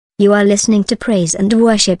You are listening to Praise and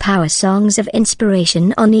Worship Hour Songs of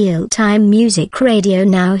Inspiration on Mealtime Music Radio.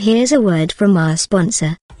 Now here's a word from our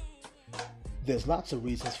sponsor. There's lots of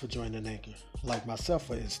reasons for joining Anchor, like myself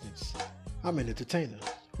for instance. I'm an entertainer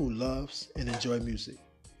who loves and enjoys music.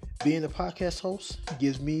 Being a podcast host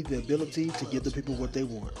gives me the ability to give the people what they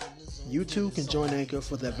want. You too can join Anchor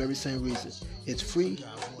for that very same reason. It's free,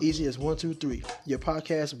 easy as 1, 2, 3. Your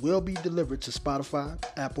podcast will be delivered to Spotify,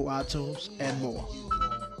 Apple iTunes, and more.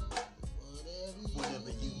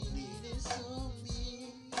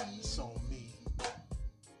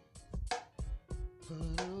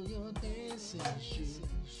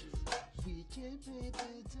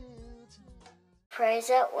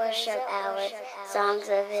 Praise and Worship Hour Songs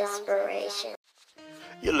of Inspiration.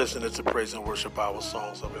 You're listening to Praise and Worship Hour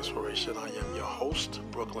Songs of Inspiration. I am your host,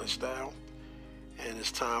 Brooklyn Style, and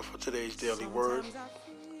it's time for today's daily word,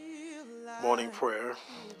 morning prayer.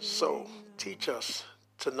 So, teach us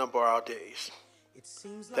to number our days,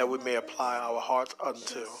 that we may apply our hearts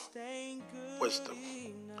unto wisdom.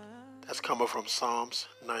 That's coming from Psalms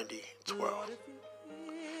 90:12.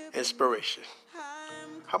 Inspiration.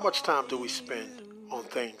 How much time do we spend on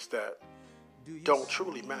things that don't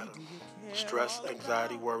truly matter? Stress,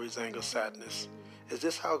 anxiety, worries, anger, sadness. Is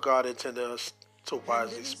this how God intended us to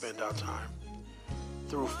wisely spend our time?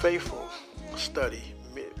 Through faithful study,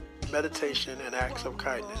 meditation, and acts of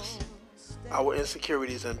kindness, our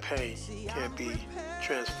insecurities and pain can be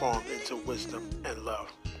transformed into wisdom and love.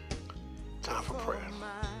 Time for prayer.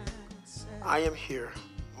 I am here,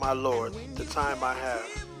 my Lord. The time I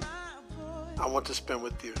have, I want to spend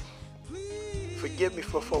with you. Forgive me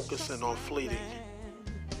for focusing on fleeting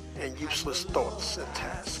and useless thoughts and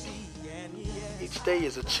tasks. Each day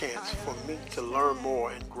is a chance for me to learn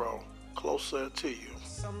more and grow closer to you.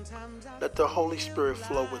 Let the Holy Spirit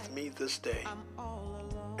flow with me this day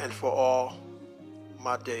and for all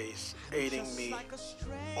my days, aiding me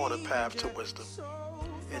on a path to wisdom.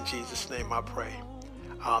 In Jesus' name I pray.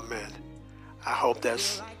 Amen. I hope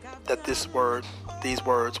that these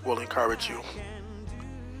words will encourage you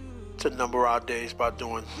to number our days by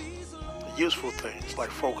doing useful things like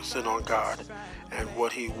focusing on God and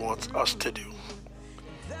what He wants us to do.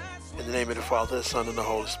 In the name of the Father, the Son, and the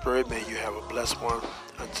Holy Spirit, may you have a blessed one.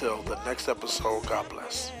 Until the next episode, God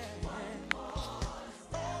bless.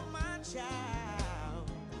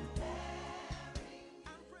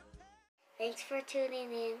 Thanks for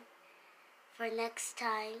tuning in. For next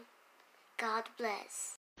time, God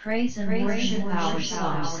bless. Praise and Worship Hour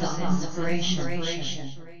Songs of Inspiration.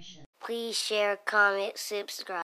 Please share, comment, subscribe.